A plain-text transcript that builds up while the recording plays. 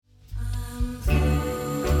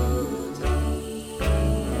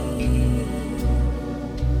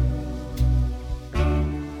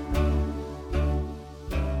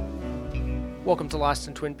Welcome to Lost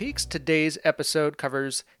in Twin Peaks. Today's episode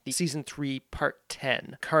covers the Season 3, Part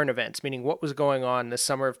 10, current events, meaning what was going on this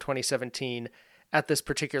summer of 2017 at this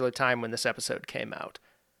particular time when this episode came out.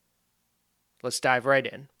 Let's dive right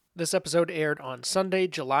in. This episode aired on Sunday,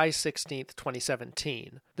 July 16th,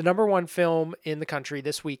 2017. The number one film in the country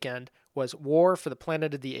this weekend was War for the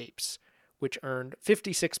Planet of the Apes, which earned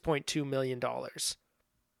 $56.2 million.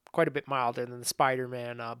 Quite a bit milder than the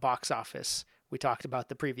Spider-Man box office we talked about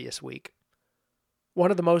the previous week. One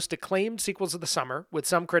of the most acclaimed sequels of the summer, with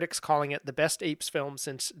some critics calling it the best Apes film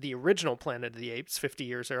since the original Planet of the Apes 50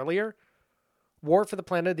 years earlier, War for the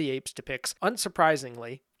Planet of the Apes depicts,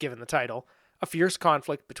 unsurprisingly, given the title, a fierce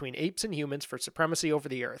conflict between apes and humans for supremacy over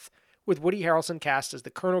the Earth, with Woody Harrelson cast as the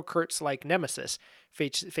Colonel Kurtz-like nemesis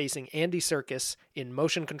facing Andy Serkis in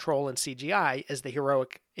motion control and CGI as the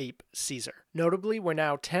heroic ape Caesar. Notably, we're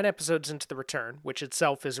now 10 episodes into The Return, which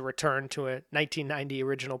itself is a return to a 1990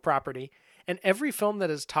 original property, and every film that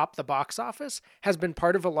has topped the box office has been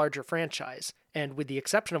part of a larger franchise, and with the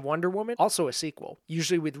exception of Wonder Woman, also a sequel,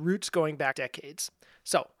 usually with roots going back decades.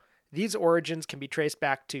 So, these origins can be traced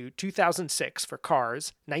back to 2006 for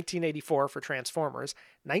Cars, 1984 for Transformers,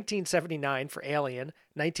 1979 for Alien,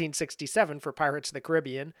 1967 for Pirates of the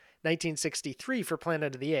Caribbean, 1963 for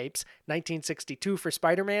Planet of the Apes, 1962 for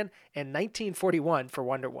Spider-Man, and 1941 for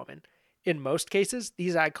Wonder Woman. In most cases,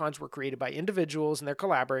 these icons were created by individuals and their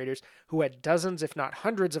collaborators who had dozens, if not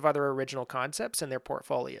hundreds, of other original concepts in their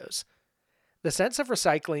portfolios. The sense of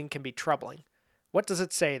recycling can be troubling. What does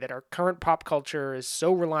it say that our current pop culture is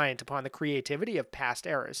so reliant upon the creativity of past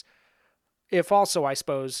eras? If also, I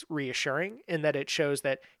suppose, reassuring in that it shows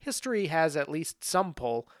that history has at least some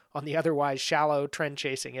pull on the otherwise shallow,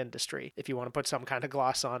 trend-chasing industry, if you want to put some kind of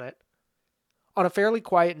gloss on it. On a fairly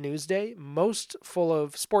quiet news day, most full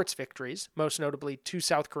of sports victories, most notably 2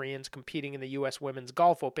 South Koreans competing in the U.S. Women's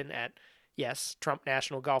Golf Open at, yes, Trump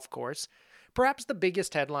National Golf Course, perhaps the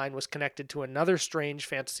biggest headline was connected to another strange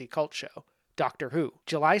fantasy cult show, Doctor Who.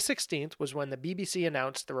 July 16th was when the BBC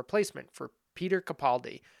announced the replacement for Peter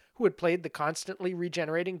Capaldi, who had played the constantly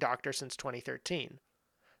regenerating Doctor since 2013.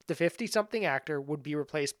 The 50-something actor would be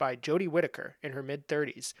replaced by Jodie Whittaker in her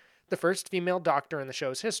mid-30s, the first female Doctor in the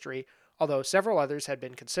show's history, although several others had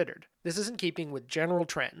been considered. This is in keeping with general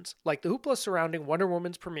trends, like the hoopla surrounding Wonder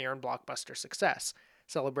Woman's premiere and blockbuster success,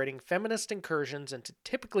 celebrating feminist incursions into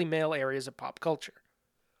typically male areas of pop culture.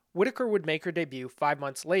 Whittaker would make her debut 5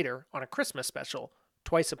 months later on a Christmas special,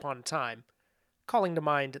 Twice Upon a Time, calling to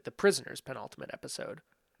mind The Prisoner's penultimate episode,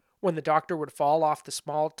 when the Doctor would fall off the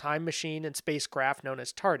small time machine and spacecraft known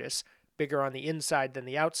as TARDIS, bigger on the inside than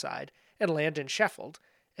the outside, and land in Sheffield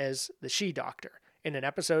as the She-Doctor, in an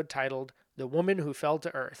episode titled The Woman Who Fell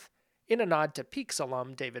to Earth, in a nod to Peaks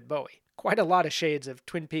alum David Bowie. Quite a lot of shades of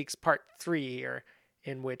Twin Peaks Part 3 here,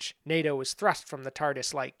 in which Nato is thrust from the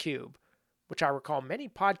TARDIS-like cube, which I recall many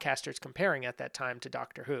podcasters comparing at that time to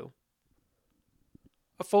Doctor Who.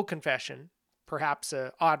 A full confession, perhaps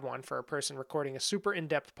an odd one for a person recording a super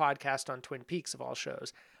in-depth podcast on Twin Peaks of all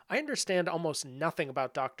shows, I understand almost nothing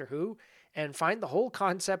about Doctor Who and find the whole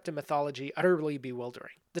concept and mythology utterly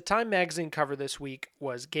bewildering. The Time magazine cover this week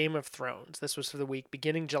was Game of Thrones. This was for the week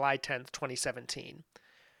beginning July 10th, 2017.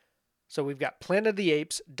 So we've got Planet of the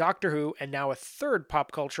Apes, Doctor Who, and now a third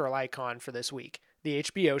pop cultural icon for this week, the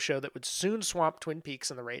HBO show that would soon swamp Twin Peaks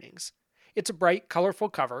in the ratings. It's a bright, colorful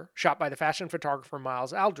cover, shot by the fashion photographer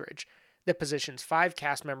Miles Aldridge, that positions 5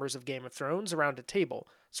 cast members of Game of Thrones around a table,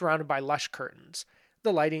 surrounded by lush curtains.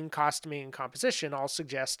 The lighting, costuming, and composition all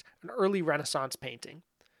suggest an early Renaissance painting.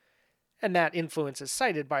 And that influence is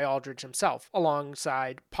cited by Aldridge himself,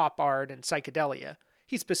 alongside pop art and psychedelia.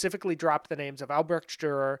 He specifically dropped the names of Albrecht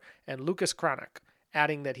Dürer and Lucas Cranach,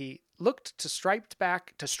 adding that he looked to stripped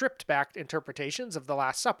back interpretations of The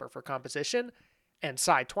Last Supper for composition, and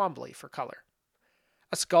Cy Twombly for color.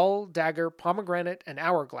 A skull, dagger, pomegranate, and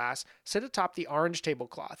hourglass sit atop the orange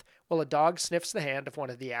tablecloth, while a dog sniffs the hand of one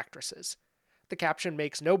of the actresses. The caption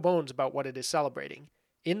makes no bones about what it is celebrating.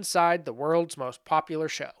 Inside the world's most popular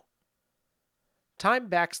show. Time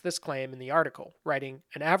backs this claim in the article, writing,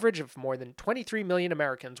 an average of more than 23 million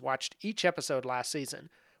Americans watched each episode last season,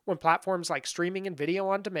 when platforms like streaming and video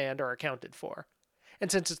on demand are accounted for. And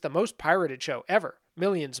since it's the most pirated show ever,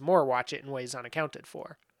 millions more watch it in ways unaccounted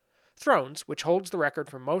for. Thrones, which holds the record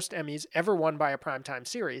for most Emmys ever won by a primetime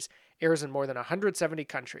series, airs in more than 170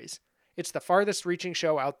 countries. It's the farthest-reaching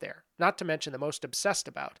show out there, not to mention the most obsessed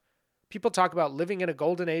about. People talk about living in a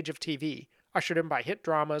golden age of TV, ushered in by hit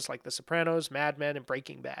dramas like The Sopranos, Mad Men, and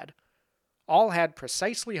Breaking Bad. All had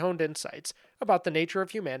precisely honed insights about the nature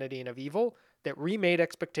of humanity and of evil that remade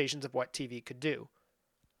expectations of what TV could do.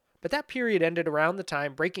 But that period ended around the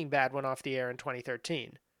time Breaking Bad went off the air in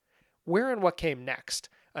 2013. Where and what came next?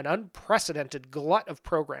 An unprecedented glut of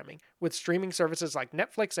programming, with streaming services like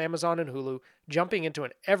Netflix, Amazon, and Hulu jumping into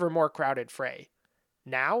an ever more crowded fray.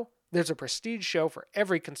 Now, there's a prestige show for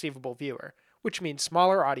every conceivable viewer, which means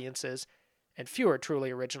smaller audiences and fewer truly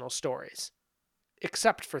original stories.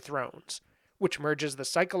 Except for Thrones, which merges the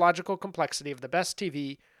psychological complexity of the best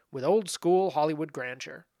TV with old-school Hollywood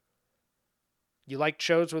grandeur. You liked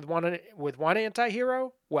shows with one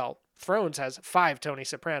anti-hero? Well, Thrones has 5 Tony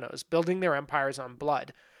Sopranos building their empires on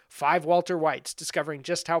blood, 5 Walter Whites discovering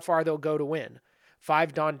just how far they'll go to win,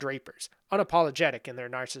 5 Don Drapers, unapologetic in their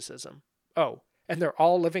narcissism. Oh, and they're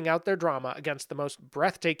all living out their drama against the most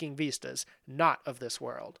breathtaking vistas not of this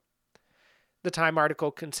world. The Time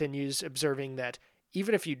article continues, observing that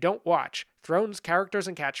even if you don't watch, Thrones' characters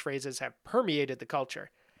and catchphrases have permeated the culture.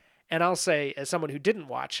 And I'll say, as someone who didn't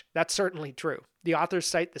watch, that's certainly true. The authors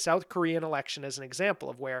cite the South Korean election as an example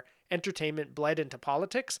of where entertainment bled into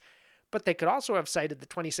politics, but they could also have cited the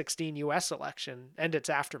 2016 US election and its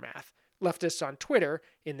aftermath. Leftists on Twitter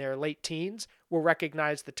in their late teens will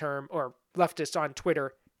recognize the term, or leftists on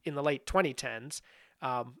Twitter in the late 2010s,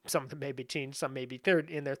 some of them may be teens, some may be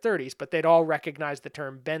in their 30s, but they'd all recognize the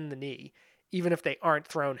term bend the knee, even if they aren't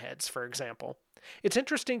throne heads, for example. It's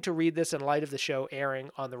interesting to read this in light of the show airing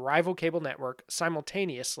on the rival cable network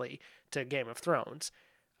simultaneously to Game of Thrones,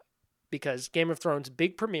 because Game of Thrones'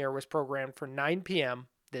 big premiere was programmed for 9 p.m.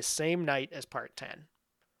 this same night as Part 10.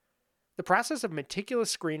 The process of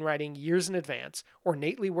meticulous screenwriting years in advance,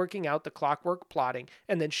 ornately working out the clockwork plotting,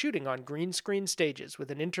 and then shooting on green screen stages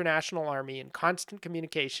with an international army in constant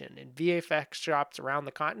communication in VFX shops around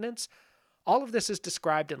the continents, all of this is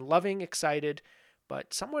described in loving, excited,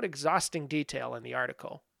 but somewhat exhausting detail in the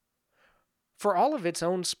article. For all of its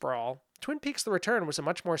own sprawl, Twin Peaks The Return was a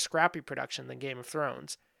much more scrappy production than Game of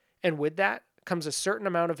Thrones, and with that comes a certain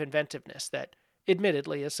amount of inventiveness that,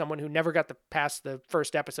 admittedly, as someone who never got past the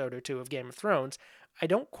first episode or 2 of Game of Thrones, I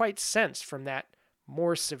don't quite sense from that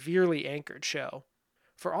more severely anchored show.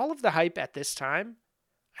 For all of the hype at this time,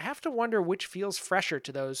 I have to wonder which feels fresher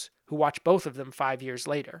to those who watch both of them 5 years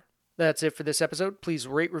later. That's it for this episode. Please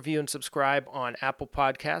rate, review, and subscribe on Apple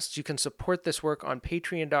Podcasts. You can support this work on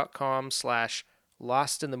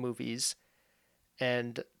patreon.com/lostinthemovies.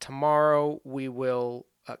 And tomorrow we will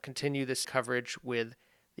continue this coverage with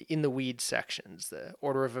the In the Weeds sections, the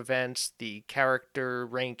order of events, the character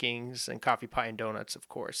rankings, and coffee, pie, and donuts, of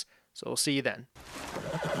course. So we'll see you then.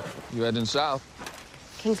 You heading south?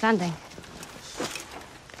 King's Landing.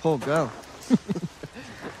 Poor girl.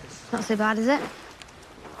 Not so bad, is it?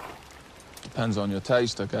 Depends on your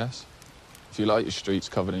taste, I guess. If you like your streets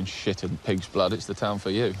covered in shit and pig's blood, it's the town for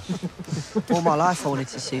you. All my life I wanted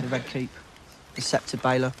to see the Red Keep, the Scepter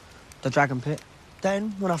Baylor, the Dragon Pit.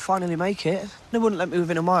 Then, when I finally make it, they wouldn't let me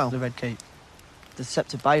within a mile of the Red Keep. The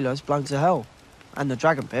Scepter Baylor's blown to hell, and the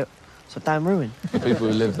Dragon Pit, it's a damn ruin. The people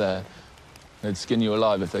who live there, they'd skin you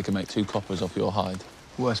alive if they could make 2 coppers off your hide.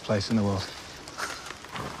 Worst place in the world.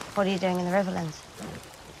 What are you doing in the Riverlands?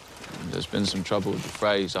 There's been some trouble with the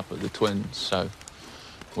Freys up at the Twins, so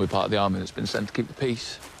we're part of the army that's been sent to keep the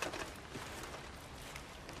peace.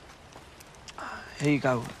 Here you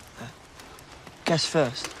go. Guess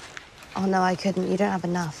first. Oh, no, I couldn't. You don't have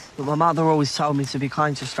enough. But my mother always told me to be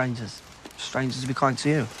kind to strangers. Strangers to be kind to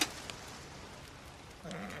you.